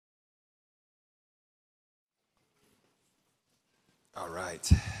All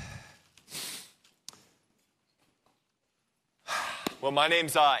right. Well, my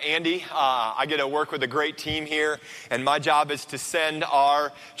name's Andy. I get to work with a great team here, and my job is to send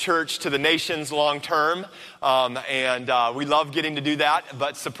our church to the nations long term. We love getting to do that,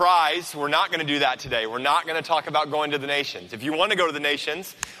 but surprise, we're not going to do that today. We're not going to talk about going to the nations. If you want to go to the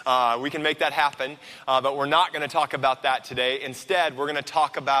nations, we can make that happen, but we're not going to talk about that today. Instead, we're going to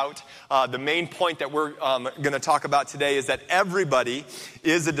talk about the main point that we're going to talk about today is that everybody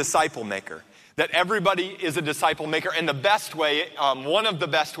is a disciple maker. That everybody is a disciple maker, and the best way, one of the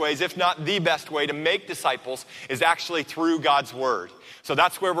best ways, if not the best way to make disciples is actually through God's Word. So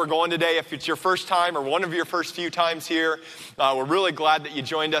that's where we're going today. If it's your first time or one of your first few times here, we're really glad that you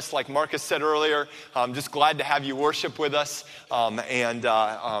joined us. Like Marcus said earlier, I'm just glad to have you worship with us, and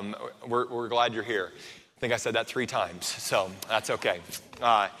we're glad you're here. I think I said that 3 times, so that's okay.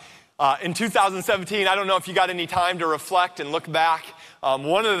 In 2017, I don't know if you got any time to reflect and look back.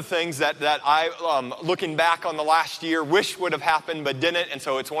 One of the things that I, looking back on the last year, wish would have happened but didn't, and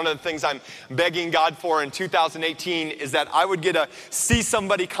so it's one of the things I'm begging God for in 2018 is that I would get to see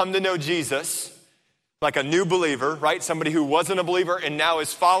somebody come to know Jesus, like a new believer, right? Somebody who wasn't a believer and now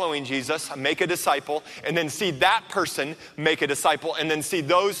is following Jesus, make a disciple, and then see that person make a disciple, and then see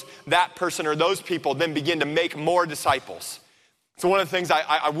that person or those people then begin to make more disciples. So one of the things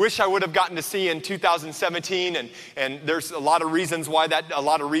I wish I would have gotten to see in 2017, and there's a lot of reasons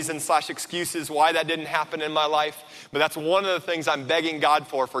 / excuses why that didn't happen in my life, but that's one of the things I'm begging God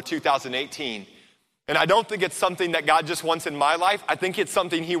for 2018. And I don't think it's something that God just wants in my life. I think it's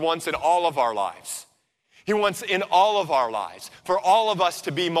something He wants in all of our lives. He wants in all of our lives, for all of us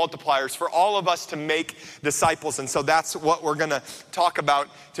to be multipliers, for all of us to make disciples. And so that's what we're going to talk about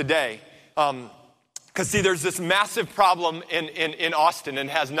today. Because, see, there's this massive problem in Austin, and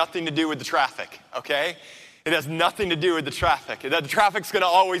it has nothing to do with the traffic, okay? It has nothing to do with the traffic. The traffic's going to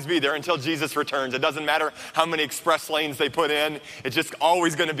always be there until Jesus returns. It doesn't matter how many express lanes they put in. It's just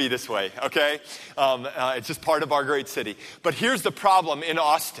always going to be this way, okay? It's just part of our great city. But here's the problem in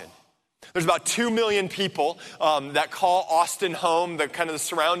Austin. There's about 2 million people that call Austin home, the kind of the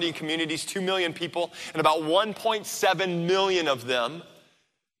surrounding communities, 2 million people, and about 1.7 million of them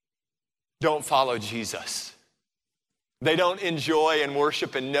don't follow Jesus. They don't enjoy and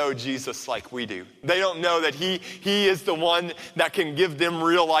worship and know Jesus like we do. They don't know that He is the one that can give them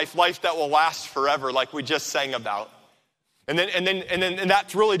real life that will last forever, like we just sang about. And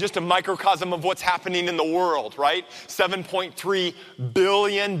that's really just a microcosm of what's happening in the world, right? 7.3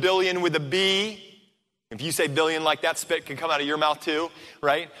 billion with a B. If you say billion like that, spit can come out of your mouth too,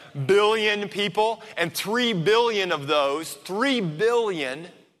 right? Billion people, and 3 billion of those, 3 billion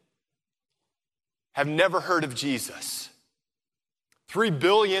have never heard of Jesus. 3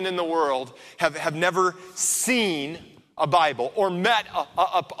 billion in the world have never seen a Bible or met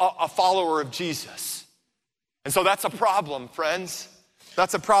a follower of Jesus. And so that's a problem, friends.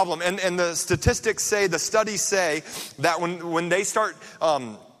 That's a problem. And the statistics say, the studies say that when they start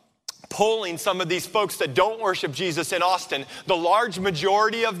polling some of these folks that don't worship Jesus in Austin, the large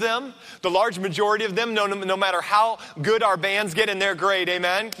majority of them, no matter how good our bands get in their grade,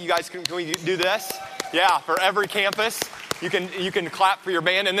 amen? You guys, can we do this? Yeah, for every campus, you can clap for your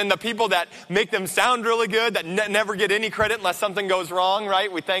band. And then the people that make them sound really good, that never get any credit unless something goes wrong,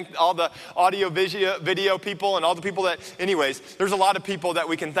 right? We thank all the audio, video people and all the people that, anyways, there's a lot of people that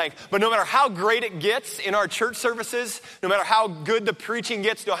we can thank. But no matter how great it gets in our church services, no matter how good the preaching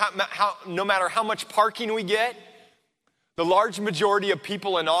gets, no matter how much parking we get, the large majority of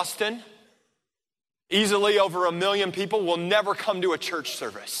people in Austin, easily over 1 million people, will never come to a church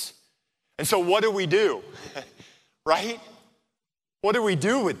service. And so what do? Right? What do we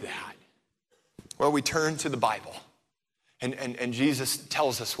do with that? Well, we turn to the Bible. And Jesus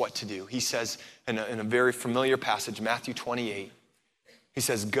tells us what to do. He says in a very familiar passage, Matthew 28, he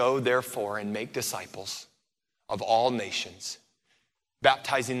says, "Go therefore and make disciples of all nations,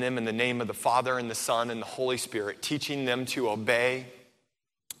 baptizing them in the name of the Father and the Son and the Holy Spirit, teaching them to obey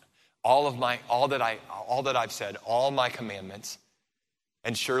all that I've said, all my commandments.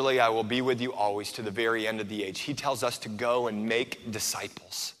 And surely I will be with you always to the very end of the age." He tells us to go and make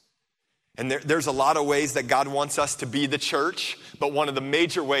disciples. And there's a lot of ways that God wants us to be the church, but one of the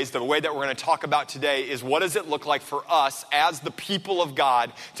major ways, the way that we're going to talk about today, is what does it look like for us as the people of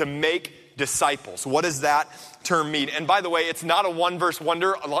God to make disciples? What does that term mean? And by the way, it's not a one-verse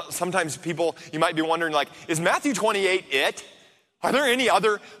wonder. Sometimes you might be wondering, like, is Matthew 28 it? Are there any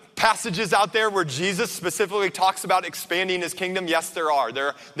other passages out there where Jesus specifically talks about expanding his kingdom? Yes, there are.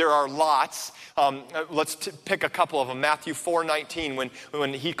 There are lots. Let's pick a couple of them. Matthew 4:19,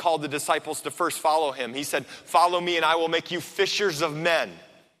 when he called the disciples to first follow him, he said, "Follow me and I will make you fishers of men."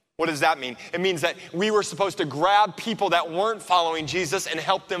 What does that mean? It means that we were supposed to grab people that weren't following Jesus and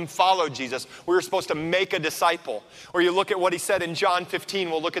help them follow Jesus. We were supposed to make a disciple. Or you look at what he said in John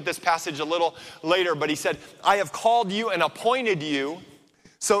 15. We'll look at this passage a little later. But he said, "I have called you and appointed you.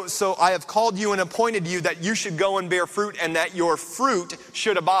 So I have called you and appointed you that you should go and bear fruit and that your fruit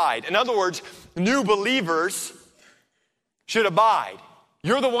should abide." In other words, new believers should abide.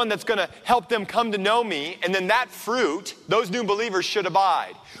 You're the one that's going to help them come to know me, and then that fruit, those new believers should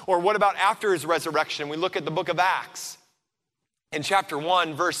abide. Or what about after his resurrection? We look at the book of Acts in chapter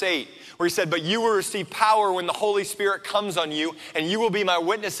 1, verse 8, where he said, "But you will receive power when the Holy Spirit comes on you, and you will be my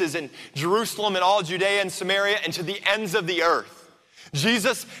witnesses in Jerusalem and all Judea and Samaria and to the ends of the earth."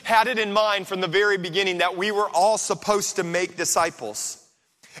 Jesus had it in mind from the very beginning that we were all supposed to make disciples.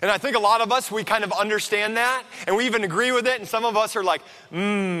 And I think a lot of us, we kind of understand that, and we even agree with it, and some of us are like,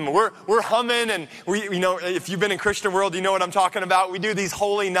 we're humming, and we, if you've been in Christian world, you know what I'm talking about. We do these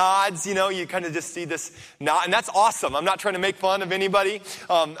holy nods, you kind of just see this nod, and that's awesome. I'm not trying to make fun of anybody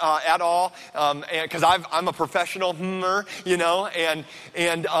at all, because I'm a professional hummer, and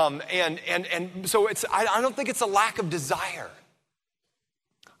so I don't think it's a lack of desire.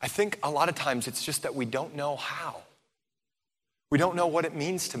 I think a lot of times it's just that we don't know how. We don't know what it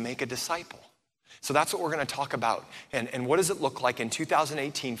means to make a disciple. So that's what we're going to talk about. And what does it look like in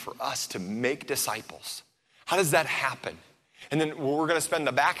 2018 for us to make disciples? How does that happen? And then we're going to spend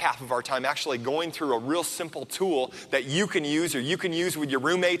the back half of our time actually going through a real simple tool that you can use, or you can use with your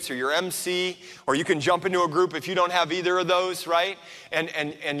roommates or your MC, or you can jump into a group if you don't have either of those, right?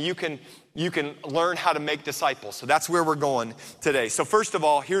 And you can learn how to make disciples. So that's where we're going today. So first of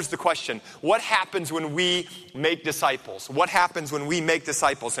all, here's the question. What happens when we make disciples? What happens when we make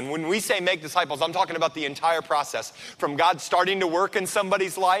disciples? And when we say make disciples, I'm talking about the entire process. From God starting to work in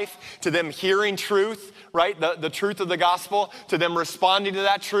somebody's life, to them hearing truth, right? The truth of the gospel, to them responding to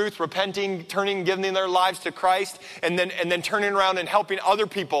that truth, repenting, turning, giving their lives to Christ, and then turning around and helping other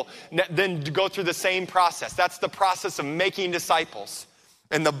people then go through the same process. That's the process of making disciples.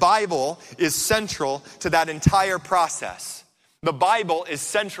 And the Bible is central to that entire process. The Bible is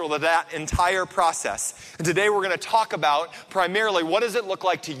central to that entire process. And today we're going to talk about primarily what does it look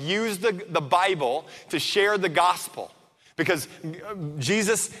like to use the Bible to share the gospel. Because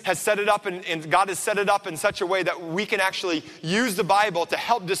Jesus has set it up and God has set it up in such a way that we can actually use the Bible to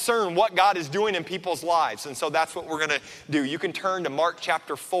help discern what God is doing in people's lives. And so that's what we're going to do. You can turn to Mark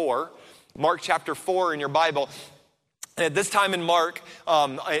chapter 4. Mark chapter 4 in your Bible. And at this time in Mark,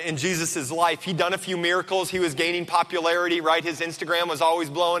 in Jesus' life, he'd done a few miracles. He was gaining popularity, right? His Instagram was always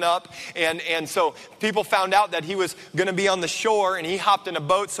blowing up. And so people found out that he was going to be on the shore, and he hopped in a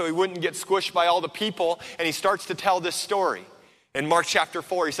boat so he wouldn't get squished by all the people. And he starts to tell this story. In Mark chapter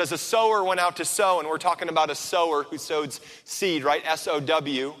 4, he says, "A sower went out to sow," and we're talking about a sower who sows seed, right?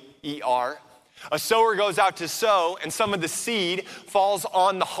 S-O-W-E-R. A sower goes out to sow, and some of the seed falls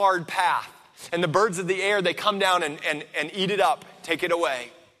on the hard path. And the birds of the air, they come down and eat it up, take it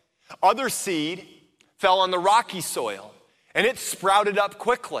away. Other seed fell on the rocky soil, and it sprouted up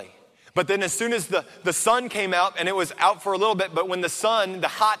quickly. But then as soon as the sun came out, and it was out for a little bit, but when the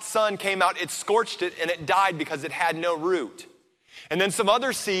hot sun came out, it scorched it, and it died because it had no root. And then some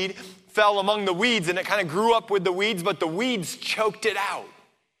other seed fell among the weeds, and it kind of grew up with the weeds, but the weeds choked it out,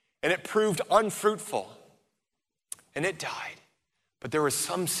 and it proved unfruitful, and it died. But there was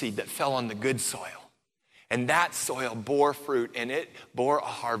some seed that fell on the good soil. And that soil bore fruit, and it bore a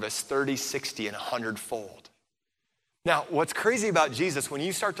harvest 30, 60, and 100-fold. Now, what's crazy about Jesus, when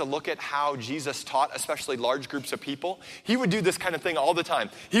you start to look at how Jesus taught, especially large groups of people, he would do this kind of thing all the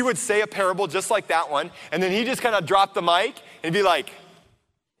time. He would say a parable just like that one, and then he just kind of drop the mic and be like,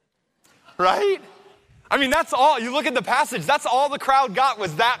 right? I mean, that's all. You look at the passage, that's all the crowd got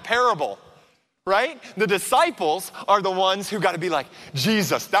was that parable. Right? The disciples are the ones who got to be like,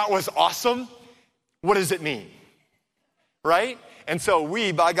 Jesus, that was awesome. What does it mean? Right? And so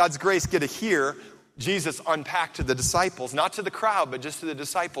we, by God's grace, get to hear Jesus unpack to the disciples, not to the crowd, but just to the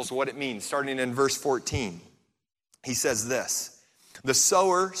disciples, what it means. Starting in verse 14, he says this, "The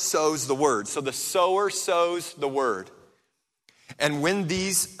sower sows the word." So the sower sows the word. And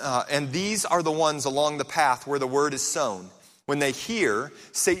these are the ones along the path where the word is sown. When they hear,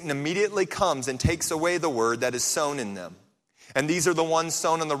 Satan immediately comes and takes away the word that is sown in them. And these are the ones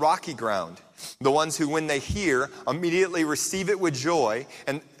sown on the rocky ground, the ones who, when they hear, immediately receive it with joy,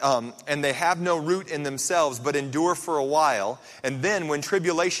 and they have no root in themselves, but endure for a while. And then, when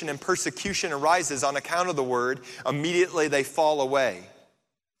tribulation and persecution arises on account of the word, immediately they fall away.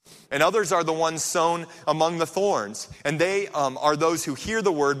 And others are the ones sown among the thorns. And they are those who hear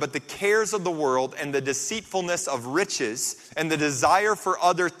the word, but the cares of the world and the deceitfulness of riches and the desire for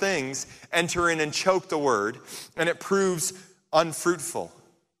other things enter in and choke the word, and it proves unfruitful.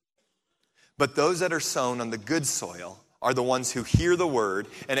 But those that are sown on the good soil are the ones who hear the word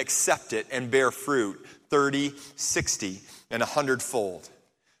and accept it and bear fruit 30, 60, and 100-fold.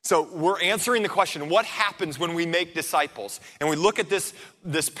 So we're answering the question, what happens when we make disciples? And we look at this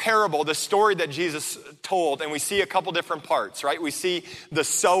parable, this story that Jesus told, and we see a couple different parts, right? We see the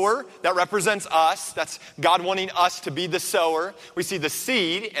sower, that represents us. That's God wanting us to be the sower. We see the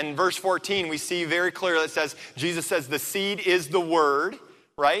seed, and verse 14, we see very clearly it says, Jesus says the seed is the word,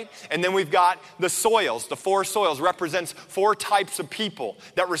 right? And then we've got the soils. The 4 soils represents 4 types of people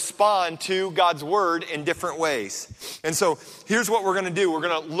that respond to God's word in different ways. And so here's what we're going to do. We're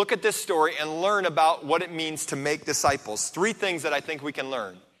going to look at this story and learn about what it means to make disciples. 3 things that I think we can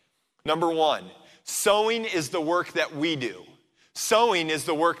learn. Number 1, sowing is the work that we do. Sowing is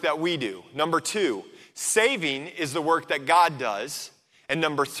the work that we do. Number 2, saving is the work that God does. And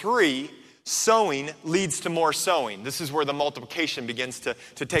number 3, sowing leads to more sowing. This is where the multiplication begins to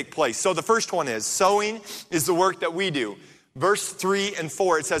take place. So the first one is, sowing is the work that we do. Verse 3 and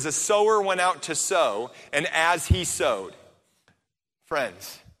 4, it says, a sower went out to sow, and as he sowed.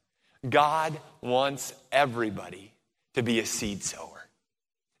 Friends, God wants everybody to be a seed sower.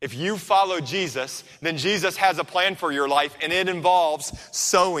 If you follow Jesus, then Jesus has a plan for your life, and it involves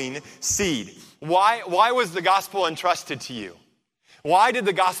sowing seed. Why was the gospel entrusted to you? Why did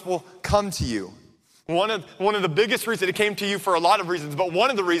the gospel come to you? One of the biggest reasons, it came to you for a lot of reasons, but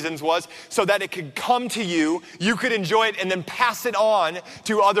one of the reasons was so that it could come to you, you could enjoy it, and then pass it on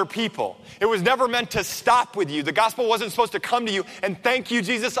to other people. It was never meant to stop with you. The gospel wasn't supposed to come to you and thank you,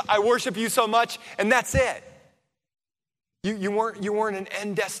 Jesus, I worship you so much, and that's it. You weren't an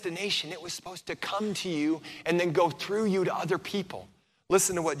end destination. It was supposed to come to you and then go through you to other people.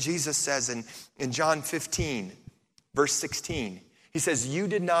 Listen to what Jesus says in John 15, verse 16. He says, you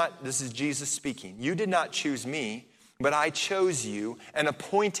did not, this is Jesus speaking, you did not choose me, but I chose you and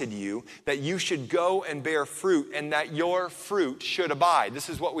appointed you that you should go and bear fruit and that your fruit should abide. This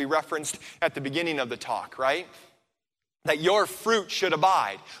is what we referenced at the beginning of the talk, right? That your fruit should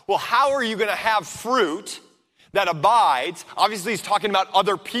abide. Well, how are you going to have fruit that abides? Obviously, he's talking about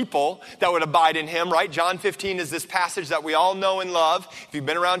other people that would abide in him, right? John 15 is this passage that we all know and love. If you've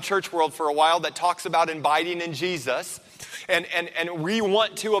been around church world for a while, that talks about abiding in Jesus. And we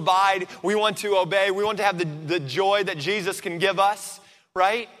want to abide, we want to obey, we want to have the joy that Jesus can give us,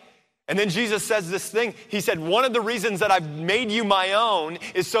 right? And then Jesus says this thing. He said, one of the reasons that I've made you my own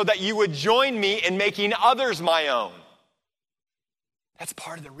is so that you would join me in making others my own. That's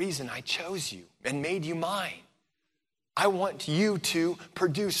part of the reason I chose you and made you mine. I want you to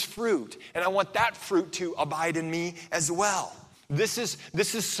produce fruit, and I want that fruit to abide in me as well. This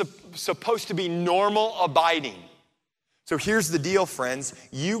is supposed to be normal abiding. So here's the deal, friends.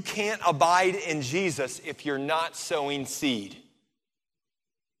 You can't abide in Jesus if you're not sowing seed.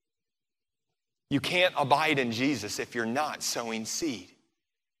 You can't abide in Jesus if you're not sowing seed.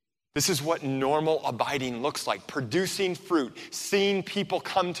 This is what normal abiding looks like. Producing fruit, seeing people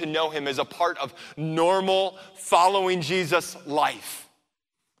come to know him is a part of normal following Jesus life.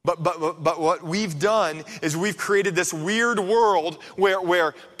 But what we've done is we've created this weird world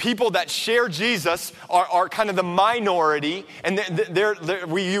where people that share Jesus are kind of the minority, and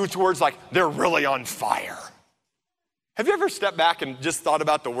we use words like, they're really on fire. Have you ever stepped back and just thought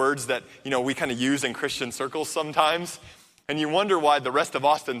about the words that, we kind of use in Christian circles sometimes? And you wonder why the rest of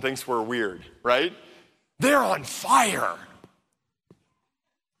Austin thinks we're weird, right? They're on fire.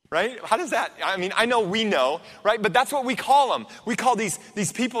 Right? How does that, I know we know, right? But that's what we call them. We call these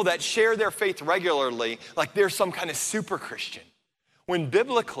people that share their faith regularly like they're some kind of super Christian. When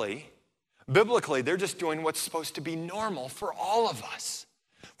biblically, they're just doing what's supposed to be normal for all of us.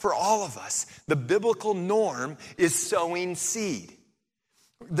 For all of us. The biblical norm is sowing seed.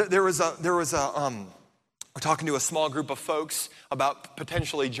 We're talking to a small group of folks about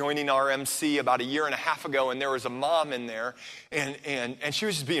potentially joining RMC about a year and a half ago, and there was a mom in there, and she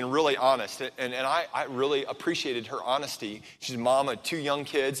was just being really honest, and I really appreciated her honesty. She's a mom of 2 young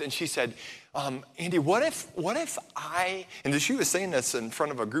kids, and she said, Andy, what if I, and she was saying this in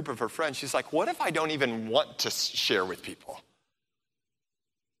front of a group of her friends, she's like, what if I don't even want to share with people?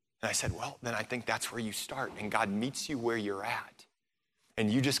 And I said, well, then I think that's where you start. And God meets you where you're at. And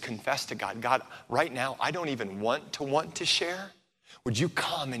you just confess to God, God, right now, I don't even want to share. Would you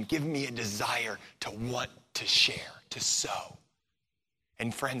come and give me a desire to want to share, to sow?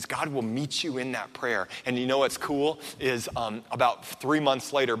 And friends, God will meet you in that prayer. And you know what's cool is about 3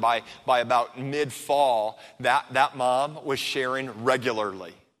 months later, by about mid-fall, that mom was sharing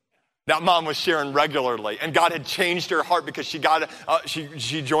regularly. That mom was sharing regularly, and God had changed her heart because she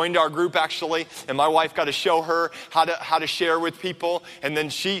joined our group actually, and my wife got to show her how to share with people, and then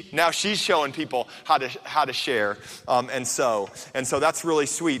now she's showing people how to share, and so that's really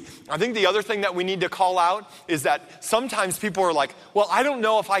sweet. I think the other thing that we need to call out is that sometimes people are like, well, I don't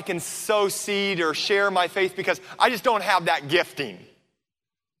know if I can sow seed or share my faith because I just don't have that gifting.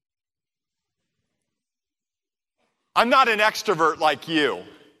 I'm not an extrovert like you.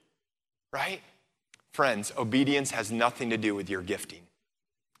 Right? Friends, obedience has nothing to do with your gifting.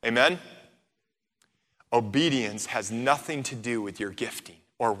 Amen? Obedience has nothing to do with your gifting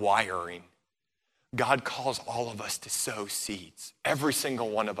or wiring. God calls all of us to sow seeds, every single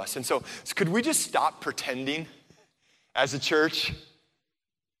one of us. And so could we just stop pretending as a church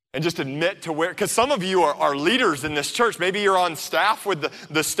and just admit to where, because some of you are leaders in this church. Maybe you're on staff with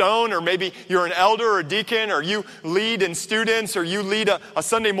the Stone, or maybe you're an elder or a deacon, or you lead in students, or you lead a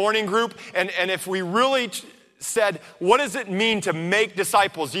Sunday morning group. And if we really said, what does it mean to make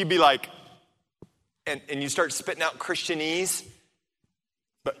disciples? You'd be like, and you start spitting out Christianese.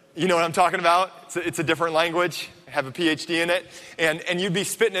 But you know what I'm talking about? It's a different language. I have a PhD in it. And you'd be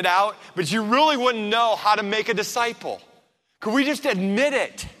spitting it out, but you really wouldn't know how to make a disciple. Could we just admit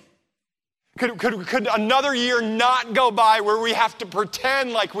it? Could another year not go by where we have to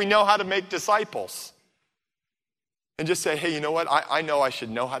pretend like we know how to make disciples? And just say, hey, you know what? I know I should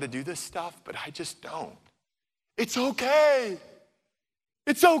know how to do this stuff, but I just don't. It's okay.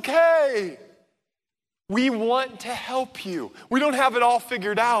 It's okay. We want to help you. We don't have it all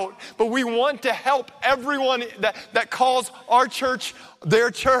figured out, but we want to help everyone that calls our church their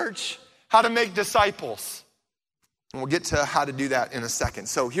church how to make disciples. And we'll get to how to do that in a second.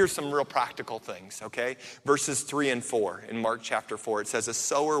 So here's some real practical things, okay? Verses 3 and 4 in Mark chapter 4. It says, a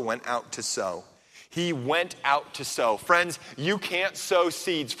sower went out to sow. He went out to sow. Friends, you can't sow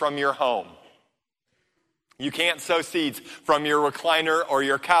seeds from your home. You can't sow seeds from your recliner or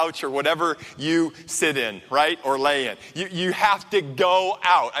your couch or whatever you sit in, right? Or lay in. You have to go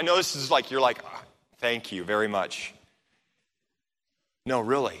out. I know this is like, you're like, oh, thank you very much. No,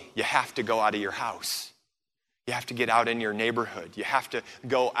 really, you have to go out of your house. You have to get out in your neighborhood. You have to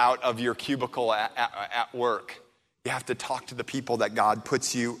go out of your cubicle at work. You have to talk to the people that God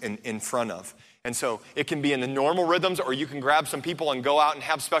puts you in front of. And so it can be in the normal rhythms, or you can grab some people and go out and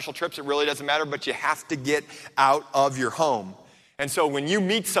have special trips. It really doesn't matter, but you have to get out of your home. And so when you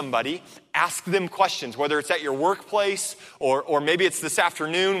meet somebody, ask them questions, whether it's at your workplace or maybe it's this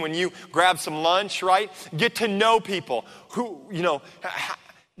afternoon when you grab some lunch, right? Get to know people who,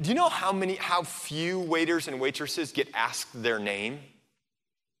 do you know how few waiters and waitresses get asked their name?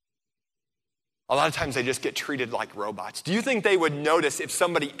 A lot of times they just get treated like robots. Do you think they would notice if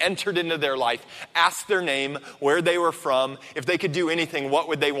somebody entered into their life, asked their name, where they were from, if they could do anything, what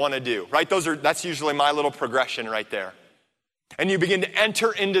would they want to do? Right? That's usually my little progression right there. And you begin to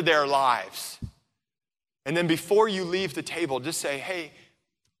enter into their lives. And then before you leave the table, just say, hey,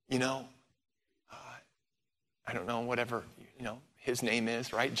 I don't know, whatever, his name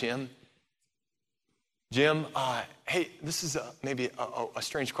is, right? Jim, hey, this is maybe a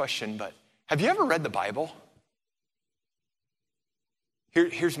strange question, but have you ever read the Bible?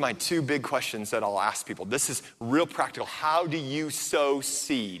 Here's my 2 big questions that I'll ask people. This is real practical. How do you sow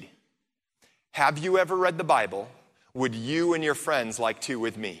seed? Have you ever read the Bible? Would you and your friends like to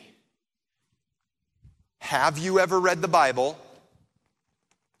with me? Have you ever read the Bible?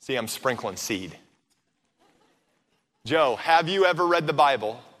 See, I'm sprinkling seed. Joe, have you ever read the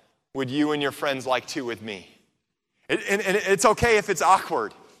Bible? Would you and your friends like to with me? And it's okay if it's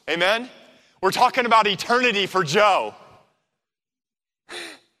awkward. Amen? We're talking about eternity for Joe.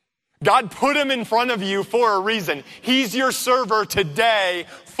 God put him in front of you for a reason. He's your server today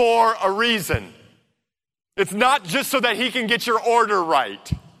for a reason. It's not just so that he can get your order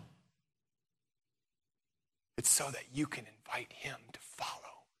right. It's so that you can invite him to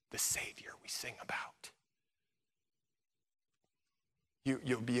follow the Savior we sing about.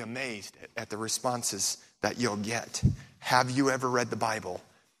 You'll be amazed at the responses that you'll get. Have you ever read the Bible?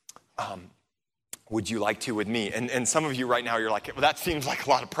 Would you like to with me? And some of you right now, you're like, well, that seems like a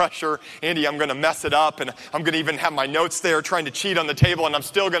lot of pressure. Andy, I'm going to mess it up, and I'm going to even have my notes there trying to cheat on the table, and I'm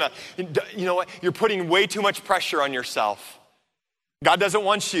still going to, you know what? You're putting way too much pressure on yourself. God doesn't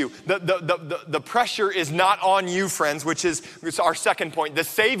want you. The pressure is not on you, friends, which is our second point. The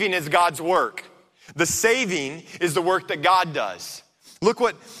saving is God's work. The saving is the work that God does. Look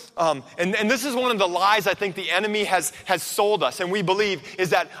what, and this is one of the lies I think the enemy has sold us, and we believe,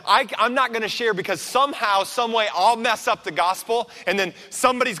 is that I'm not going to share because somehow, some way, I'll mess up the gospel, and then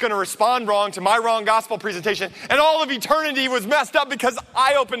somebody's going to respond wrong to my wrong gospel presentation, and all of eternity was messed up because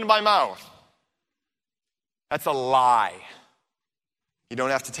I opened my mouth. That's a lie. You don't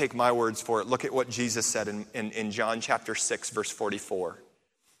have to take my words for it. Look at what Jesus said in John chapter 6, verse 44.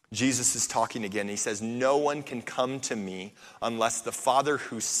 Jesus is talking again. He says, no one can come to me unless the Father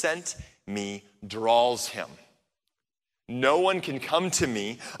who sent me draws him. No one can come to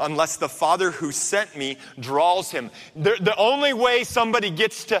me unless the Father who sent me draws him. The only way somebody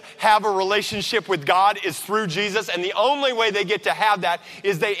gets to have a relationship with God is through Jesus, and the only way they get to have that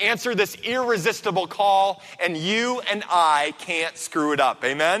is they answer this irresistible call, and you and I can't screw it up.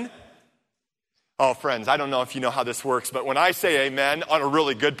 Amen? Oh, friends, I don't know if you know how this works, but when I say amen on a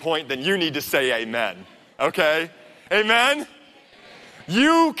really good point, then you need to say amen. Okay? Amen?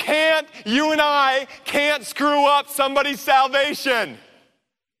 You and I can't screw up somebody's salvation.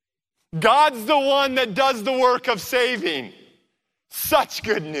 God's the one that does the work of saving. Such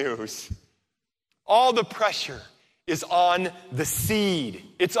good news. All the pressure is on the seed.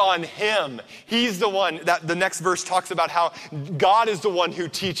 It's on him. He's the one that the next verse talks about how God is the one who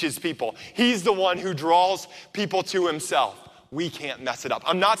teaches people. He's the one who draws people to himself. We can't mess it up.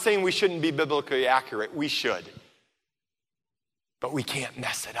 I'm not saying we shouldn't be biblically accurate. We should. But we can't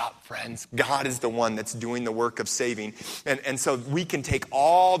mess it up, friends. God is the one that's doing the work of saving. And so we can take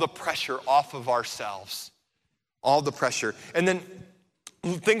all the pressure off of ourselves. All the pressure. And then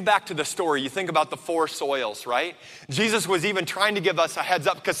think back to the story. You think about the 4 soils, right? Jesus was even trying to give us a heads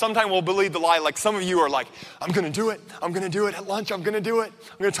up, because sometimes we'll believe the lie. Like some of you are like, I'm going to do it. I'm going to do it at lunch. I'm going to do it.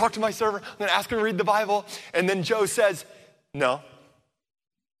 I'm going to talk to my server. I'm going to ask him to read the Bible. And then Joe says, no,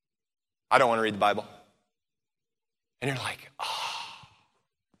 I don't want to read the Bible. And you're like,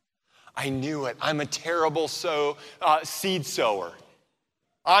 I knew it. I'm a terrible seed sower.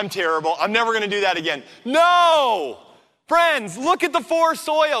 I'm terrible. I'm never going to do that again. No! Friends, look at the 4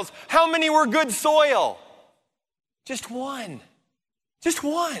 soils. How many were good soil? Just one. Just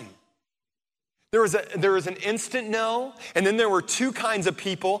one. There was an instant no, and then there were 2 kinds of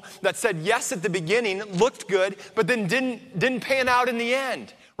people that said yes at the beginning, looked good, but then didn't pan out in the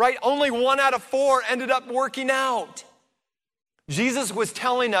end, right? Only 1 out of 4 ended up working out. Jesus was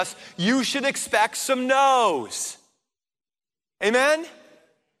telling us you should expect some no's. Amen?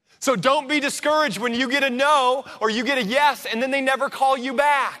 So don't be discouraged when you get a no or you get a yes and then they never call you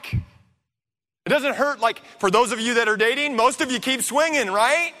back. It doesn't hurt. Like for those of you that are dating, most of you keep swinging,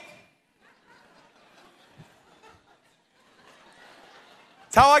 right?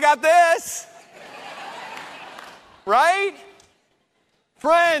 That's how I got this. Right?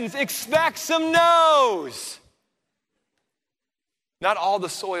 Friends, expect some no's. Not all the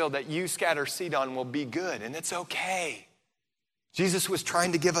soil that you scatter seed on will be good, and it's okay. Jesus was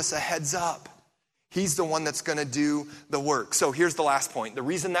trying to give us a heads up. He's the one that's going to do the work. So here's the last point. The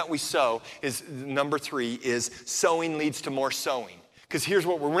reason that we sow is, number 3, is sowing leads to more sowing. Because here's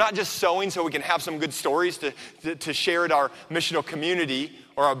what we're not just sowing so we can have some good stories to share at our missional community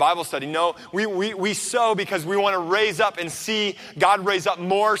or our Bible study. No, we sow because we want to raise up and see God raise up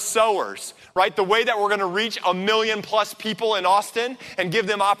more sowers, right? The way that we're going to reach 1 million+ people in Austin and give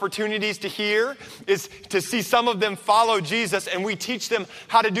them opportunities to hear is to see some of them follow Jesus, and we teach them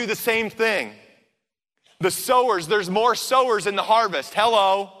how to do the same thing. The sowers, there's more sowers in the harvest.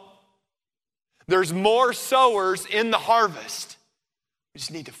 Hello. There's more sowers in the harvest. We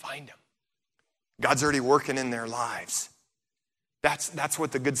just need to find them. God's already working in their lives. That's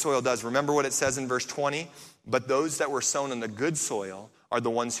what the good soil does. Remember what it says in verse 20? But those that were sown in the good soil are the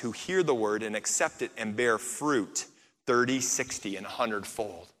ones who hear the word and accept it and bear fruit 30, 60, and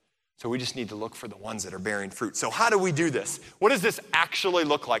 100-fold. So we just need to look for the ones that are bearing fruit. So how do we do this? What does this actually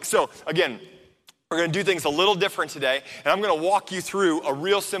look like? So again, we're going to do things a little different today, and I'm going to walk you through a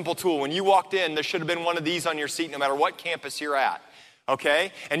real simple tool. When you walked in, there should have been one of these on your seat no matter what campus you're at.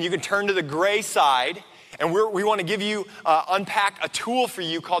 Okay? And you can turn to the gray side, and we want to give you, unpack a tool for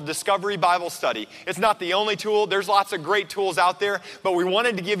you called Discovery Bible Study. It's not the only tool. There's lots of great tools out there, but we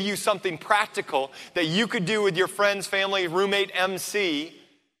wanted to give you something practical that you could do with your friends, family, roommate, MC.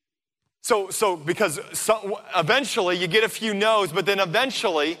 Because eventually you get a few no's, but then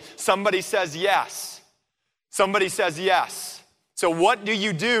eventually somebody says yes. Somebody says yes. So what do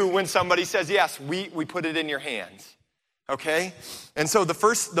you do when somebody says yes? We put it in your hands. Okay? And so the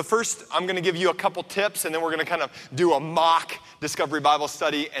first, I'm going to give you a couple tips, and then we're going to kind of do a mock Discovery Bible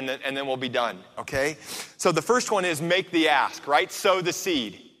study, and then we'll be done. Okay? So the first one is make the ask, right? Sow the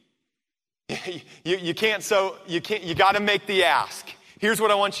seed. You can't sow, you got to make the ask. Here's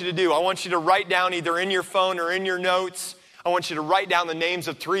what I want you to do. I want you to write down either in your phone or in your notes, I want you to write down the names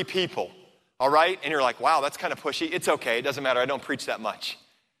of 3 people. All right? And you're like, wow, that's kind of pushy. It's okay. It doesn't matter. I don't preach that much.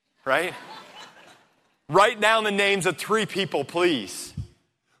 Right? Write down the names of 3 people, please.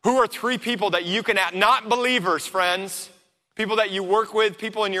 Who are 3 people that you can ask? Not believers, friends. People that you work with,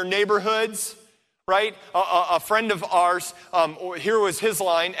 people in your neighborhoods, right? A friend of ours, here was his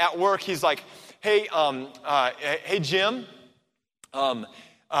line at work. He's like, hey, Jim,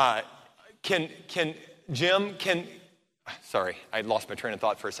 sorry, I lost my train of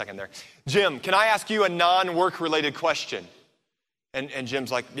thought for a second there. Jim, can I ask you a non-work related question? And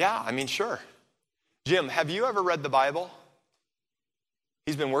Jim's like, yeah, I mean, sure. Jim, have you ever read the Bible?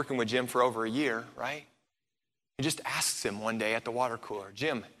 He's been working with Jim for over a year, right? He just asks him one day at the water cooler,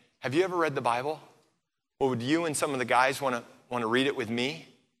 Jim, have you ever read the Bible? Well, would you and some of the guys want to read it with me?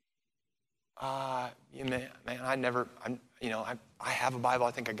 I have a Bible.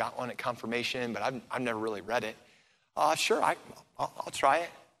 I think I got one at confirmation, but I've never really read it. Sure, I'll try it.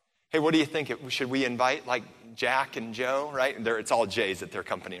 Hey, what do you think? Should we invite like Jack and Joe, right? It's all J's at their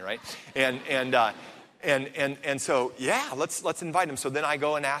company, right? And so, yeah, let's invite them. So then I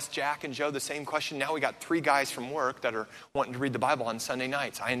go and ask Jack and Joe the same question. Now we got 3 guys from work that are wanting to read the Bible on Sunday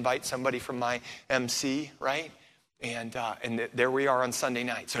nights. I invite somebody from my MC, right? And there we are on Sunday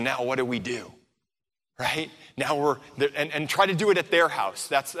night. So now what do? Right? Now we're there, and try to do it at their house.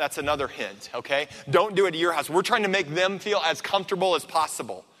 That's another hint, okay? Don't do it at your house. We're trying to make them feel as comfortable as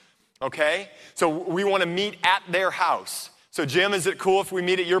possible. Okay? So we want to meet at their house. So Jim, is it cool if we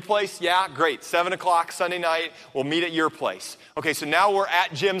meet at your place? Yeah, great. 7 o'clock Sunday night, we'll meet at your place. Okay, so now we're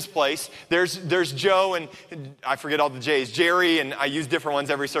at Jim's place. There's Joe and I forget all the J's, Jerry, and I use different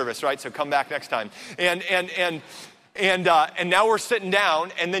ones every service, right? So come back next time. And now we're sitting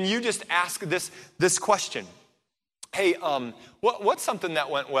down, and then you just ask this question. Hey, what's something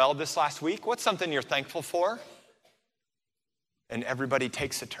that went well this last week? What's something you're thankful for? And everybody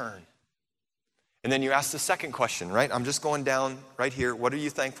takes a turn. And then you ask the second question, right? I'm just going down right here. What are you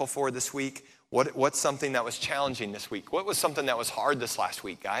thankful for this week? What's something that was challenging this week? What was something that was hard this last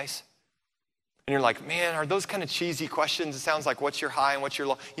week, guys? And you're like, man, are those kind of cheesy questions? It sounds like what's your high and what's your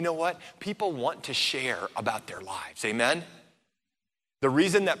low? You know what? People want to share about their lives. Amen? The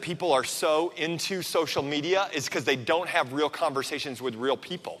reason that people are so into social media is because they don't have real conversations with real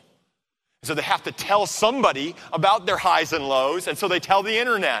people. So they have to tell somebody about their highs and lows, and so they tell the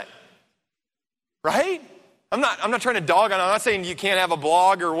internet. Right? I'm not trying to dog on it. I'm not saying you can't have a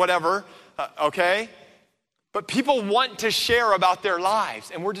blog or whatever, okay? But people want to share about their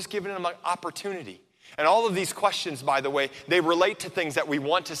lives, and we're just giving them an opportunity. And all of these questions, by the way, they relate to things that we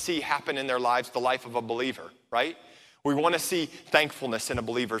want to see happen in their lives, the life of a believer, right? We want to see thankfulness in a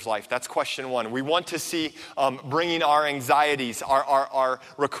believer's life. That's question 1. We want to see bringing our anxieties, our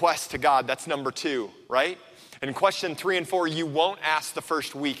requests to God. That's number 2, right? And question 3 and 4, you won't ask the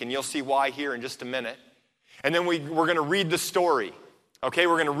first week, and you'll see why here in just a minute. And then we're going to read the story. Okay,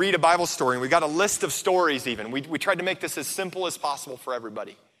 we're going to read a Bible story, and we got a list of stories even. We tried to make this as simple as possible for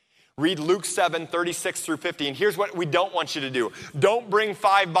everybody. Read Luke 7, 36 through 50, and here's what we don't want you to do. Don't bring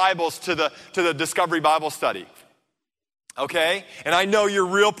 5 Bibles to the Discovery Bible study. Okay? And I know you're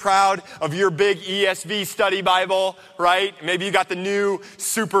real proud of your big ESV study Bible, right? Maybe you got the new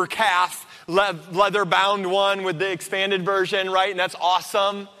super calf leather-bound one with the expanded version, right? And that's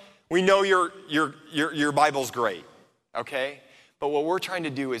awesome. We know your Bible's great, okay? But what we're trying to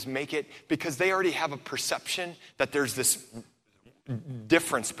do is make it, because they already have a perception that there's this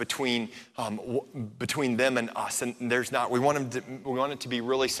difference between them and us, and there's not. We want it to be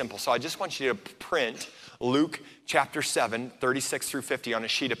really simple. So I just want you to print Luke chapter 7, 36 through 50 on a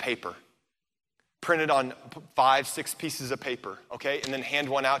sheet of paper. Print it on 5, 6 pieces of paper, okay? And then hand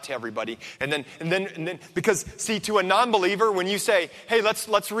one out to everybody. And then, because see, to a non-believer, when you say, hey,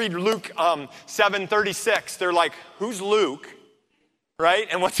 let's read Luke 7:36, they're like, who's Luke? Right?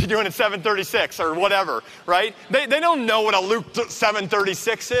 And what's he doing at 7:36 or whatever, right? They don't know what a Luke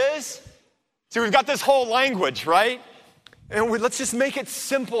 7:36 is. See, we've got this whole language, right? And let's just make it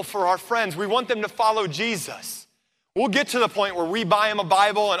simple for our friends. We want them to follow Jesus. We'll get to the point where we buy them a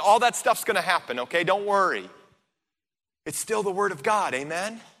Bible and all that stuff's going to happen, okay? Don't worry. It's still the Word of God,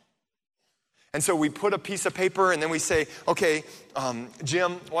 amen? And so we put a piece of paper and then we say, okay,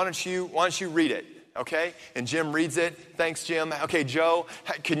 Jim, why don't you read it? okay? And Jim reads it. Thanks, Jim. Okay, Joe,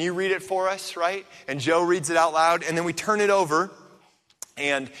 can you read it for us, right? And Joe reads it out loud, and then we turn it over,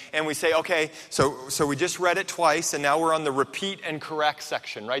 and we say, okay, so we just read it twice, and now we're on the repeat and correct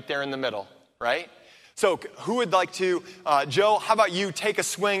section right there in the middle, right? So who would like to, Joe, how about you take a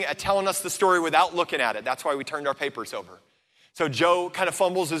swing at telling us the story without looking at it? That's why we turned our papers over. So Joe kind of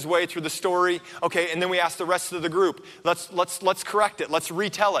fumbles his way through the story. Okay, and then we ask the rest of the group, let's correct it. Let's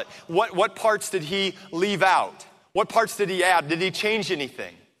retell it. What parts did he leave out? What parts did he add? Did he change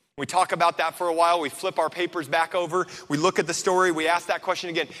anything? We talk about that for a while. We flip our papers back over. We look at the story. We ask that question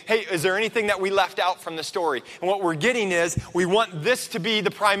again. Hey, is there anything that we left out from the story? And what we're getting is we want this to be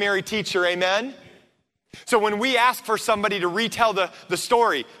the primary teacher. Amen? So when we ask for somebody to retell the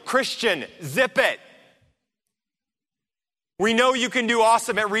story, Christian, zip it. We know you can do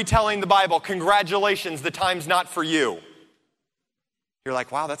awesome at retelling the Bible. Congratulations, the time's not for you. You're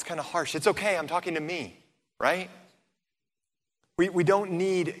like, wow, that's kind of harsh. It's okay, I'm talking to me, right? We don't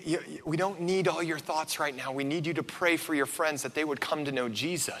need all your thoughts right now. We need you to pray for your friends that they would come to know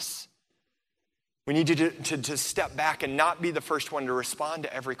Jesus. We need you to step back and not be the first one to respond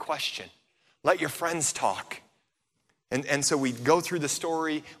to every question. Let your friends talk. And so we go through the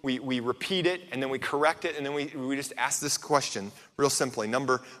story, we repeat it, and then we correct it, and then we just ask this question real simply.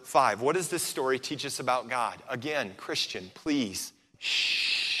 Number 5, what does this story teach us about God? Again, Christian, please,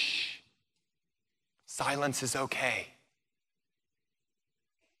 shh. Silence is okay.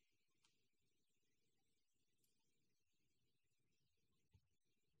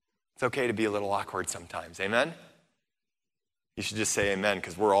 It's okay to be a little awkward sometimes, amen? You should just say amen,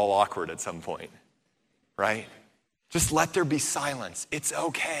 because we're all awkward at some point, right? Just let there be silence. It's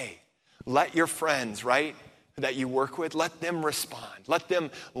okay. Let your friends, right, that you work with, let them respond. Let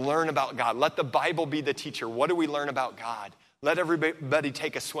them learn about God. Let the Bible be the teacher. What do we learn about God? Let everybody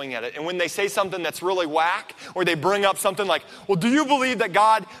take a swing at it. And when they say something that's really whack, or they bring up something like, well, do you believe that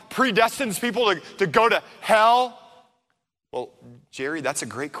God predestines people to go to hell? Well, Jerry, that's a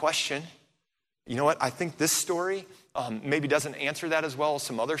great question. You know what? I think this story maybe doesn't answer that as well as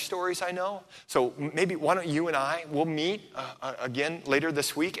some other stories I know. So maybe why don't you and we'll meet again later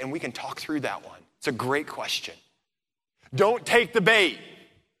this week and we can talk through that one. It's a great question. Don't take the bait.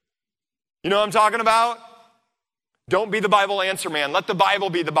 You know what I'm talking about? Don't be the Bible answer man. Let the Bible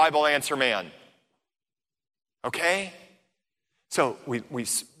be the Bible answer man. Okay? So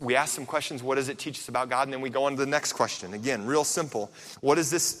we ask some questions. What does it teach us about God? And then we go on to the next question. Again, real simple. What is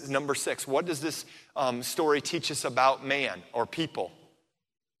this, number 6, what does this story teach us about man or people?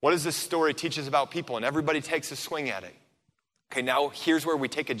 What does this story teach us about people? And everybody takes a swing at it. Okay, now here's where we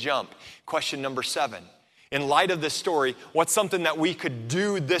take a jump. Question number 7. In light of this story, what's something that we could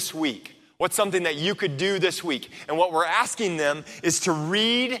do this week? What's something that you could do this week? And what we're asking them is to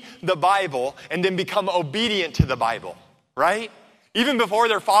read the Bible and then become obedient to the Bible, right? Even before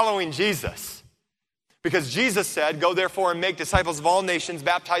they're following Jesus. Because Jesus said, go therefore and make disciples of all nations,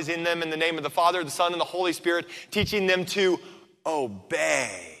 baptizing them in the name of the Father, the Son, and the Holy Spirit, teaching them to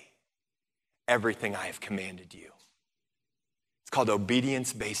obey everything I have commanded you. It's called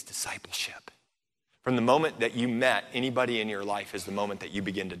obedience-based discipleship. From the moment that you met anybody in your life is the moment that you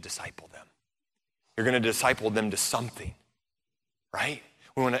begin to disciple them. You're going to disciple them to something, right?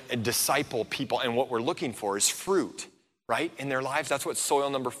 We want to disciple people, and what we're looking for is fruit. Right? In their lives. That's what soil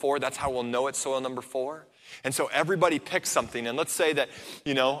number 4. That's how we'll know it's soil number 4. And so everybody picks something. And let's say that,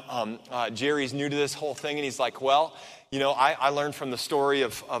 Jerry's new to this whole thing. And he's like, well, I learned from the story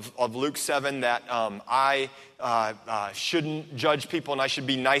of Luke 7 that I shouldn't judge people and I should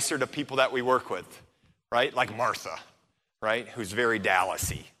be nicer to people that we work with. Right? Like Martha. Right? Who's very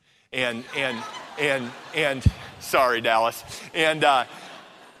Dallas-y. And sorry, Dallas. And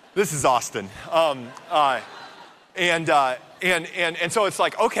this is Austin. And so it's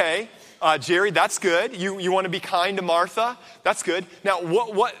like, okay, Jerry, that's good. You want to be kind to Martha? That's good. Now,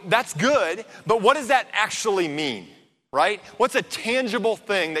 what that's good, but what does that actually mean, right? What's a tangible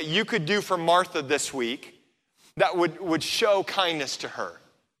thing that you could do for Martha this week that would show kindness to her?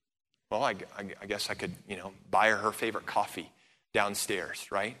 Well, I guess I could, buy her favorite coffee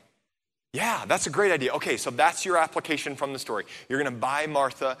downstairs, right? Yeah, that's a great idea. Okay, so that's your application from the story. You're going to buy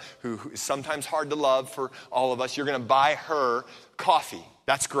Martha, who is sometimes hard to love for all of us. You're going to buy her coffee.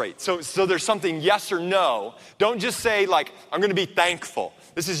 That's great. So there's something yes or no. Don't just say, like, I'm going to be thankful.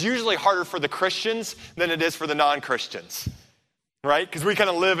 This is usually harder for the Christians than it is for the non-Christians, right? Because we kind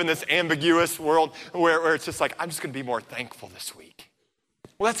of live in this ambiguous world where it's just like, I'm just going to be more thankful this week.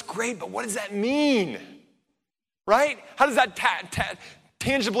 Well, that's great, but what does that mean, right? How does that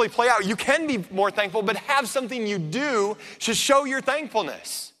tangibly play out? You can be more thankful, but have something you do to show your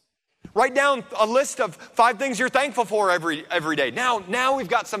thankfulness. Write down a list of 5 things you're thankful for every day. Now we've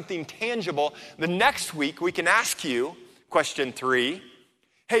got something tangible. The next week we can ask you, question 3,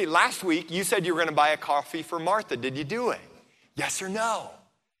 hey, last week you said you were going to buy a coffee for Martha. Did you do it? Yes or no?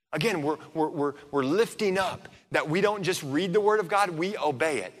 Again, we're lifting up that we don't just read the Word of God, we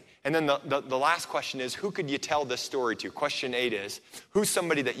obey it. And then the last question is, who could you tell this story to? Question 8 is, who's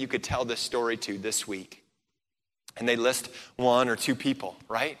somebody that you could tell this story to this week? And they list 1 or 2 people,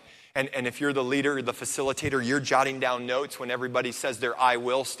 right? And if you're the leader, the facilitator, you're jotting down notes when everybody says their I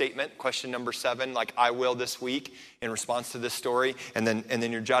will statement, question number 7, like I will this week in response to this story. And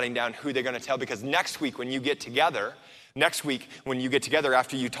then you're jotting down who they're going to tell, because next week when you get together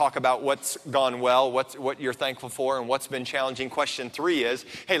after you talk about what's gone well, what you're thankful for and what's been challenging, question 3 is,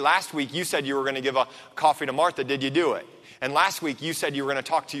 hey, last week you said you were going to give a coffee to Martha. Did you do it? And last week you said you were going to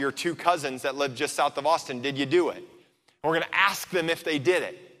talk to your 2 cousins that live just south of Austin. Did you do it? And we're going to ask them if they did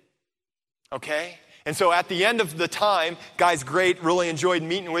it. Okay? And so at the end of the time, guys, great, really enjoyed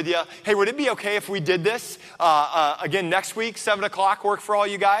meeting with you. Hey, would it be okay if we did this again next week, 7 o'clock, work for all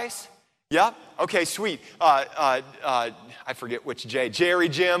you guys? Yeah? Okay, sweet. I forget which Jerry,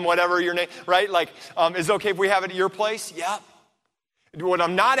 Jim, whatever your name, right? Like, is it okay if we have it at your place? Yeah. What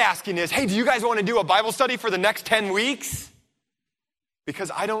I'm not asking is, hey, do you guys want to do a Bible study for the next 10 weeks?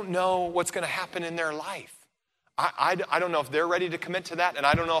 Because I don't know what's going to happen in their life. I don't know if they're ready to commit to that, and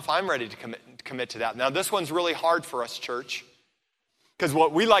I don't know if I'm ready to commit to that. Now, this one's really hard for us, church, because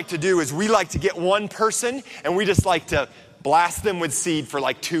what we like to do is we like to get one person, and we just like to blast them with seed for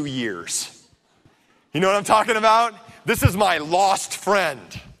like 2 years. You know what I'm talking about? This is my lost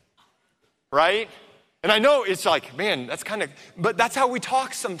friend, right? And I know it's like, man, but that's how we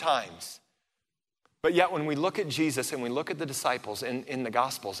talk sometimes. But yet when we look at Jesus and we look at the disciples in the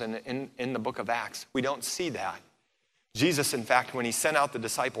Gospels and in the book of Acts, we don't see that. Jesus, in fact, when he sent out the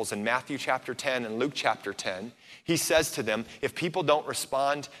disciples in Matthew chapter 10 and Luke chapter 10, he says to them, if people don't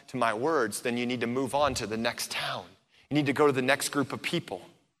respond to my words, then you need to move on to the next town. You need to go to the next group of people.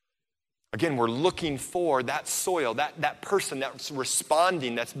 Again, we're looking for that soil, that person that's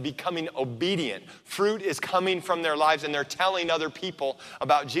responding, that's becoming obedient. Fruit is coming from their lives, and they're telling other people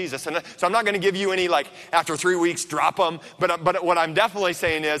about Jesus. And so I'm not going to give you any, like, after 3 weeks, drop them. But what I'm definitely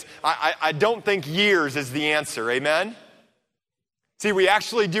saying is, I don't think years is the answer. Amen? See, we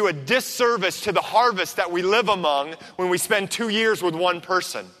actually do a disservice to the harvest that we live among when we spend 2 years with one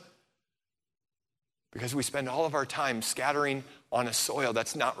person. Because we spend all of our time scattering on a soil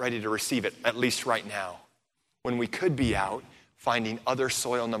that's not ready to receive it, at least right now, when we could be out finding other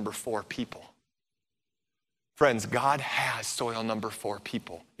soil number 4 people. Friends, God has soil number 4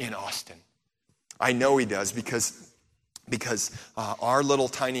 people in Austin. I know he does because our little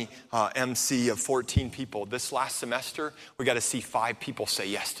tiny MC of 14 people, this last semester, we got to see 5 people say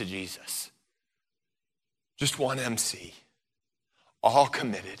yes to Jesus. Just one MC, all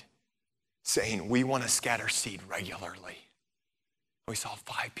committed, saying we want to scatter seed regularly. We saw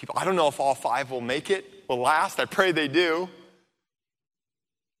 5 people. I don't know if all 5 will make it, will last. I pray they do.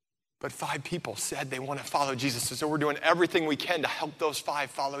 But 5 people said they want to follow Jesus. And so we're doing everything we can to help those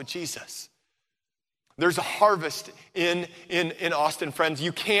 5 follow Jesus. There's a harvest in Austin, friends.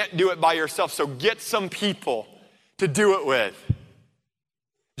 You can't do it by yourself. So get some people to do it with.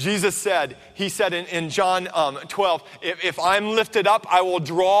 Jesus said, he said in John 12, if I'm lifted up, I will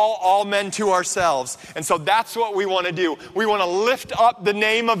draw all men to ourselves. And so that's what we want to do. We want to lift up the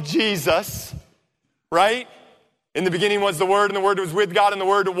name of Jesus, right? In the beginning was the Word, and the Word was with God, and the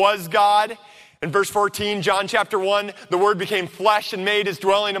Word was God. In verse 14, John chapter 1, the Word became flesh and made his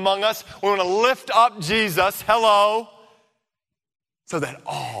dwelling among us. We want to lift up Jesus, hello, so that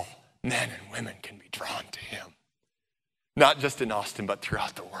all men and women can be drawn to him. Not just in Austin, but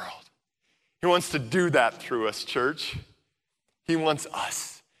throughout the world. He wants to do that through us, church. He wants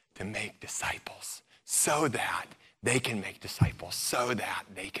us to make disciples so that they can make disciples, so that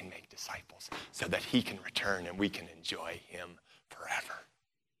they can make disciples, so that he can return and we can enjoy him forever.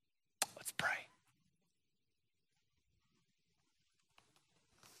 Let's pray.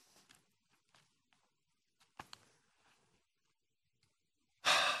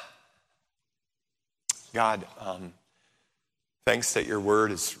 God, thanks that your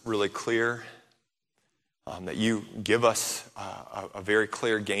word is really clear, that you give us a very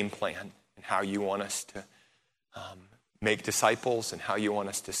clear game plan in how you want us to make disciples and how you want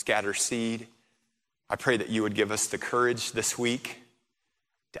us to scatter seed. I pray that you would give us the courage this week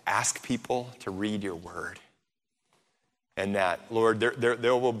to ask people to read your word. And that, Lord,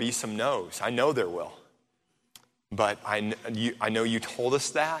 there will be some no's. I know there will. But I know you told us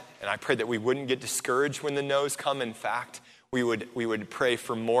that, and I pray that we wouldn't get discouraged when the no's come. In fact, we would pray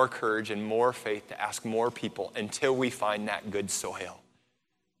for more courage and more faith to ask more people until we find that good soil.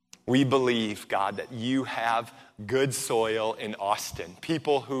 We believe, God, that you have good soil in Austin.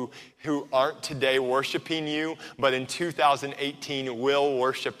 People who aren't today worshiping you, but in 2018 will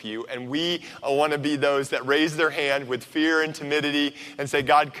worship you. And we want to be those that raise their hand with fear and timidity and say,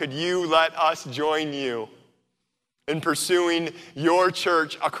 God, could you let us join you in pursuing your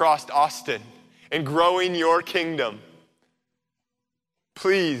church across Austin and growing your kingdom?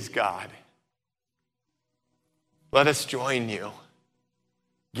 Please, God, let us join you.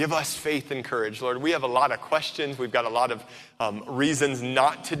 Give us faith and courage, Lord. We have a lot of questions. We've got a lot of reasons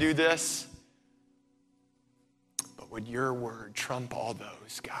not to do this. But would your word trump all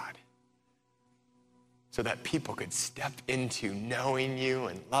those, God, so that people could step into knowing you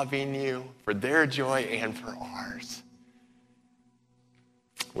and loving you for their joy and for ours?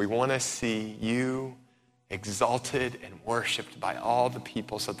 We want to see you exalted and worshiped by all the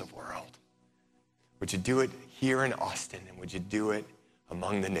peoples of the world. Would you do it here in Austin, and would you do it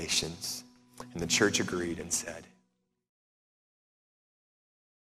among the nations? And the church agreed and said,